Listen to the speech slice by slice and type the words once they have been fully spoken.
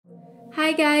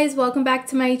Hi guys, welcome back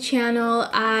to my channel.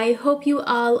 I hope you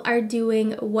all are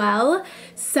doing well.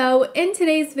 So in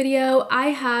today's video, I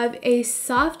have a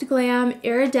soft glam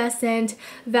iridescent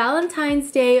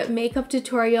Valentine's Day makeup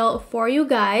tutorial for you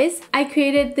guys. I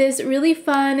created this really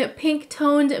fun pink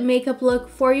toned makeup look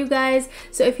for you guys.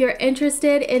 So if you're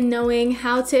interested in knowing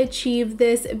how to achieve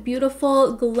this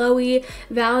beautiful glowy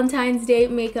Valentine's Day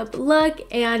makeup look,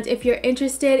 and if you're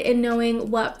interested in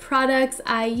knowing what products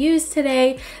I use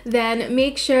today, then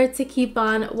make sure to keep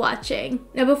on watching.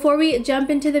 Now before we jump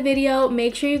into the video,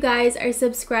 make sure you guys are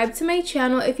subscribed to my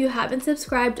channel if you haven't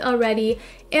subscribed already,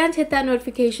 and hit that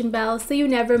notification bell so you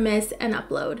never miss an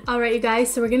upload. Alright you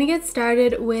guys, so we're gonna get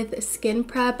started with skin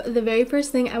prep. The very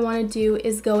first thing I want to do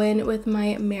is go in with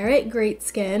my Merit Great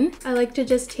Skin. I like to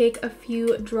just take a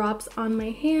few drops on my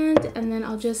hand and then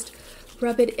I'll just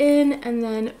rub it in and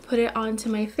then put it onto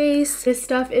my face. This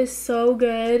stuff is so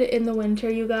good in the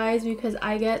winter, you guys, because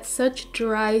I get such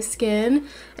dry skin,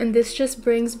 and this just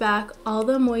brings back all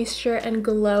the moisture and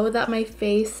glow that my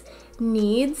face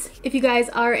needs. If you guys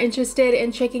are interested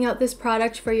in checking out this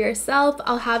product for yourself,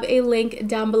 I'll have a link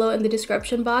down below in the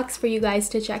description box for you guys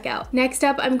to check out. Next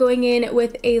up, I'm going in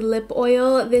with a lip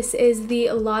oil. This is the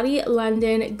Lottie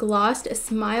London Glossed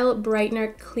Smile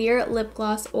Brightener Clear Lip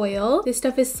Gloss Oil. This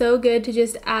stuff is so good to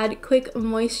just add quick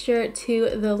moisture to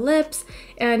the lips,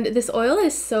 and this oil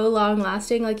is so long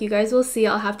lasting. Like you guys will see,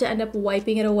 I'll have to end up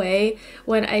wiping it away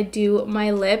when I do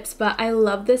my lips, but I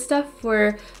love this stuff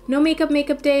for no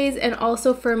makeup days, and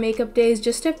also for makeup days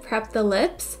just to prep the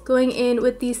lips. Going in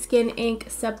with the Skin Ink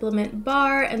Supplement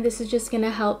Bar, and this is just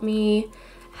gonna help me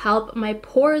help my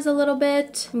pores a little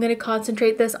bit. I'm gonna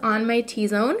concentrate this on my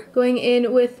T-zone. Going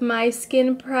in with my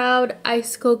Proud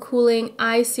Icicle Cooling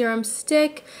Eye Serum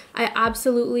Stick. I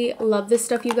absolutely love this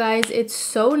stuff, you guys. It's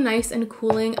so nice and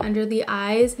cooling under the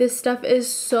eyes. This stuff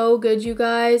is so good, you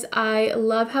guys. I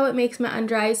love how it makes my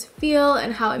under eyes feel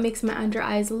and how it makes my under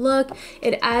eyes look.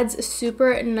 It adds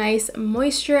super nice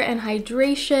moisture and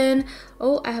hydration.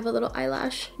 Oh, I have a little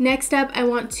eyelash. Next up, I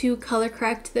want to color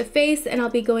correct the face, and I'll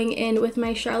be going in with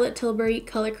my Charlotte Tilbury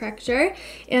Color Corrector.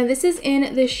 And this is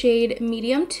in the shade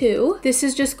Medium 2. This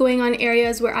is just going on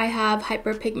areas where I have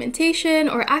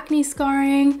hyperpigmentation or acne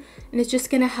scarring, and it's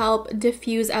just gonna help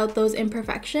diffuse out those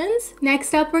imperfections.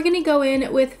 Next up, we're gonna go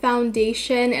in with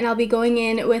foundation, and I'll be going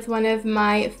in with one of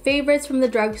my favorites from the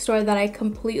drugstore that I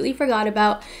completely forgot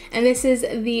about, and this is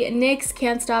the NYX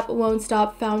Can't Stop Won't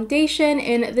Stop Foundation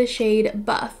in the shade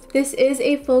Buff. This is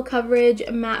a full coverage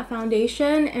matte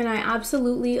foundation, and I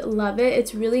absolutely love it.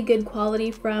 It's really good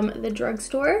quality from the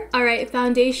drugstore. All right,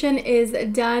 foundation is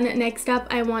done. Next up,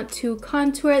 I want to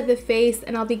contour the face,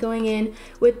 and I'll be going in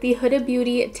with the Huda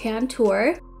Beauty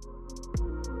Tantour.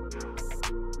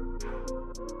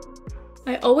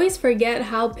 I always forget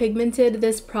how pigmented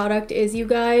this product is, you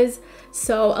guys.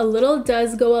 So a little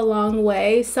does go a long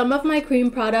way. Some of my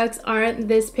cream products aren't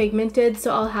this pigmented,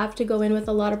 so I'll have to go in with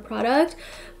a lot of product.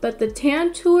 But the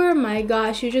Tantour, my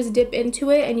gosh, you just dip into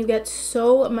it and you get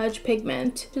so much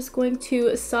pigment. Just going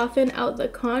to soften out the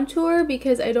contour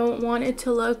because I don't want it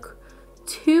to look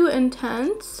too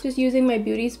intense. Just using my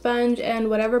beauty sponge, and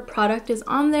whatever product is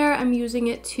on there, I'm using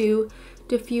it to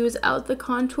diffuse out the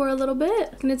contour a little bit.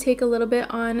 I'm gonna take a little bit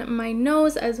on my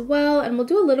nose as well, and we'll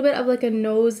do a little bit of like a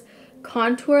nose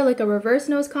contour, like a reverse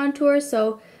nose contour.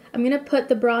 So I'm gonna put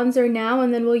the bronzer now,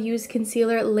 and then we'll use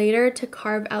concealer later to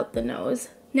carve out the nose.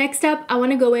 Next up, I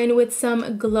want to go in with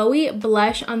some glowy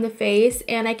blush on the face,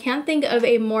 and I can't think of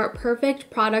a more perfect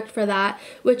product for that,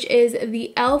 which is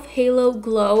the e.l.f. Halo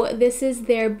Glow. This is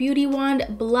their Beauty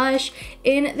Wand blush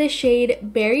in the shade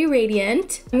Berry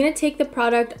Radiant. I'm going to take the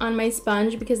product on my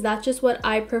sponge because that's just what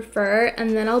I prefer,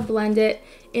 and then I'll blend it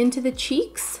into the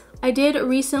cheeks. I did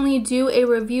recently do a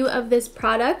review of this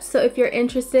product, so if you're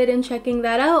interested in checking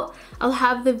that out, I'll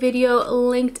have the video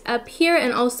linked up here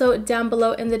and also down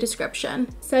below in the description.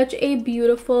 Such a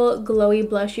beautiful glowy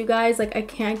blush, you guys. Like, I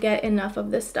can't get enough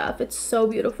of this stuff. It's so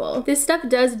beautiful. This stuff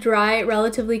does dry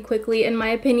relatively quickly in my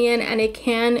opinion, and it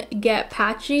can get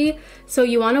patchy, so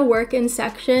you want to work in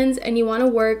sections and you want to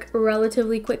work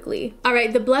relatively quickly. All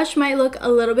right, the blush might look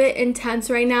a little bit intense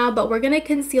right now, but we're going to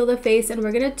conceal the face and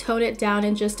we're going to tone it down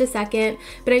in just a second.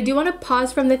 But I do want to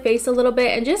pause from the face a little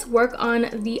bit and just work on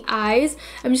the eyes.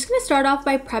 I'm just going to start off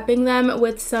by prepping them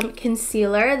with some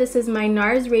concealer. This is my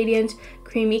Nars Radiant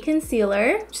Creamy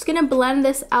Concealer. Just going to blend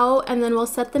this out, and then we'll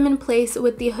set them in place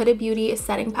with the Huda Beauty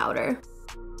Setting Powder.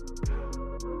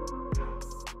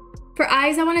 For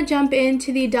eyes, I want to jump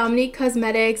into the Dominique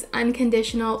Cosmetics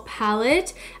Unconditional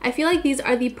palette. I feel like these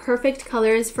are the perfect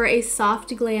colors for a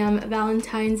soft glam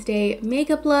Valentine's Day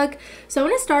makeup look. So I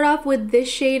want to start off with this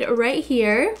shade right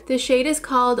here. The shade is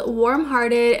called Warm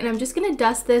Hearted, and I'm just going to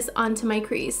dust this onto my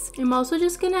crease. I'm also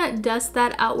just going to dust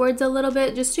that outwards a little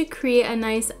bit just to create a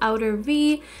nice outer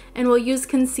V, and we'll use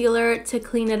concealer to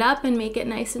clean it up and make it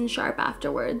nice and sharp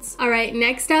afterwards. All right,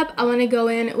 next up, I want to go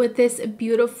in with this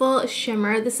beautiful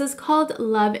shimmer. This is called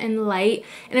Love and Light,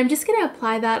 and I'm just gonna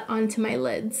apply that onto my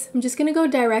lids. I'm just gonna go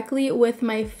directly with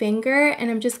my finger,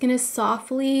 and I'm just gonna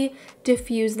softly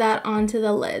diffuse that onto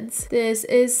the lids. This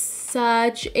is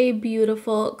such a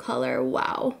beautiful color.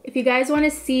 Wow. If you guys want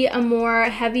to see a more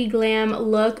heavy glam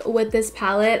look with this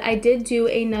palette, I did do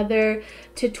another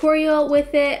tutorial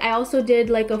with it. I also did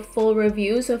like a full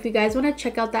review, so if you guys want to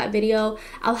check out that video,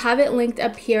 I'll have it linked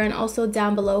up here and also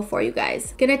down below for you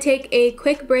guys. Gonna take a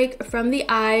quick break from the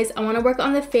eyes. I want to work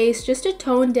on the face just to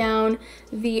tone down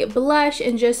the blush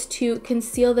and just to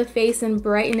conceal the face and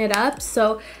brighten it up.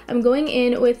 So I'm going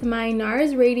in with my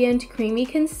Nars Radiant Creamy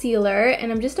Concealer,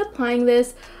 and I'm just applying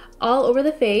this all over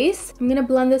the face. I'm gonna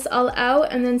blend this all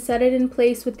out and then set it in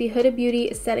place with the Huda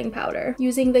Beauty setting powder,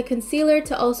 using the concealer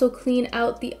to also clean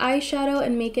out the eyeshadow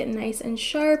and make it nice and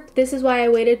sharp. This is why I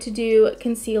waited to do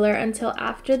concealer until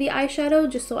after the eyeshadow,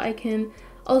 just so I can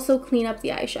also clean up the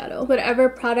eyeshadow. Whatever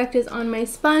product is on my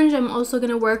sponge, I'm also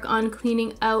gonna work on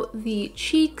cleaning out the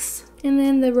cheeks. And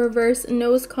then the reverse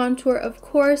nose contour, of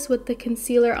course, with the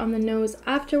concealer on the nose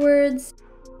afterwards.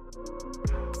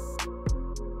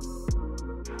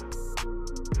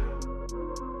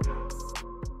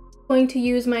 Going to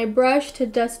use my brush to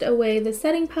dust away the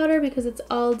setting powder because it's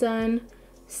all done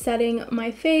setting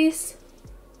my face.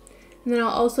 And then I'll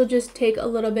also just take a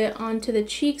little bit onto the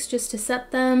cheeks just to set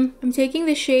them. I'm taking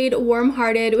the shade Warm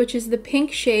Hearted, which is the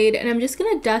pink shade, and I'm just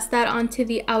gonna dust that onto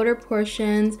the outer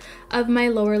portions of my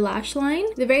lower lash line.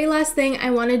 The very last thing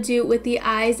I wanna do with the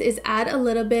eyes is add a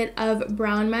little bit of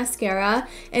brown mascara,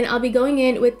 and I'll be going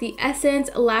in with the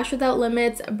Essence Lash Without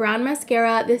Limits Brown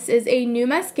Mascara. This is a new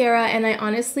mascara, and I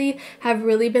honestly have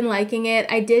really been liking it.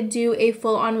 I did do a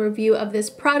full-on review of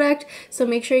this product, so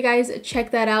make sure you guys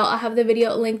check that out. I'll have the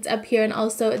video linked up here and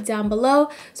also down below.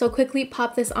 So quickly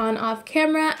pop this on off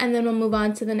camera, and then we'll move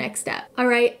on to the next step. All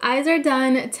right, eyes are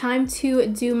done. Time to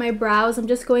do my brows. I'm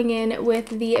just going in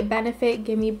with the Benefit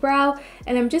Gimme Brow,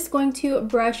 and I'm just going to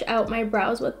brush out my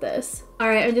brows with this. All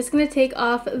right, I'm just gonna take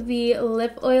off the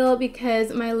lip oil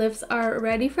because my lips are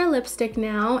ready for lipstick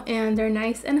now and they're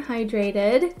nice and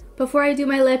hydrated. Before I do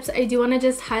my lips, I do wanna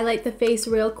just highlight the face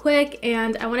real quick,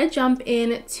 and I wanna jump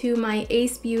in to my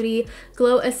Ace Beauty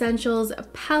Glow Essentials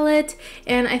palette,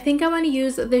 and I think I wanna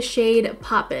use the shade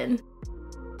Poppin'.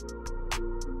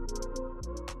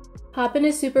 Poppin'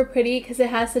 is super pretty because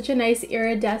it has such a nice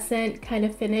iridescent kind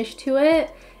of finish to it,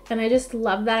 and I just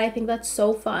love that. I think that's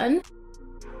so fun.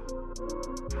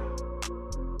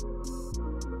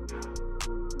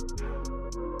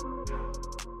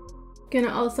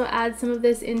 Gonna also add some of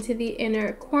this into the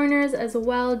inner corners as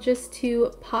well, just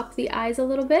to pop the eyes a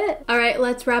little bit. All right,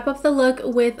 let's wrap up the look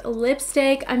with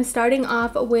lipstick. I'm starting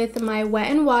off with my Wet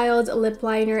n Wild lip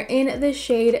liner in the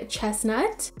shade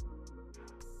Chestnut.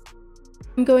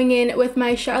 I'm going in with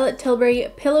my Charlotte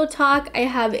Tilbury Pillow Talk. I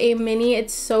have a mini,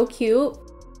 it's so cute.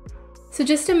 So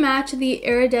just to match the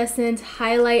iridescent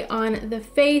highlight on the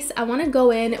face, I want to go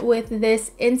in with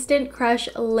this Instant Crush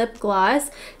lip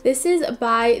gloss. This is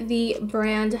by the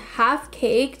brand Half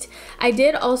Caked. I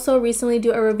did also recently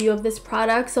do a review of this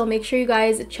product, so make sure you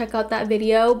guys check out that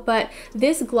video. But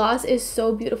this gloss is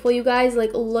so beautiful, you guys.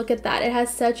 Like, look at that. It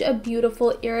has such a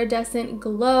beautiful iridescent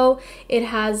glow. It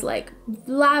has like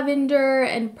lavender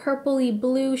and purpley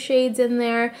blue shades in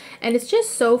there, and it's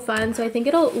just so fun. So I think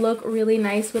it'll look really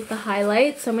nice with the highlight.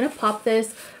 So I'm going to pop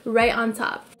this right on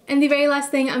top. And the very last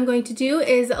thing I'm going to do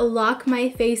is lock my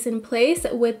face in place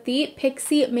with the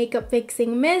Pixie Makeup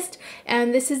Fixing Mist,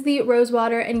 and this is the Rose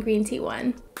Water and Green Tea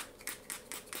one.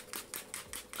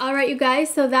 Alright you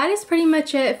guys, so that is pretty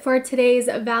much it for today's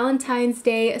Valentine's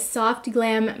Day soft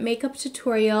glam makeup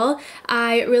tutorial.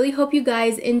 I really hope you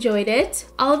guys enjoyed it.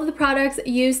 All of the products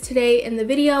used today in the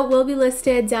video will be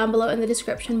listed down below in the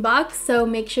description box, so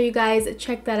make sure you guys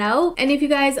check that out. And if you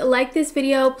guys like this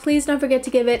video, please don't forget to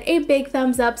give it a big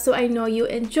thumbs up so I know you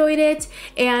enjoyed it.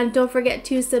 And don't forget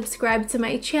to subscribe to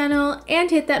my channel and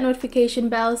hit that notification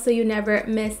bell so you never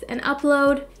miss an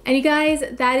upload. And you guys,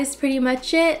 that is pretty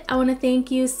much it. I want to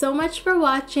thank you so much for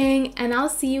watching, and I'll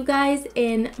see you guys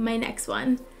in my next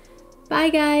one. Bye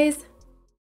guys!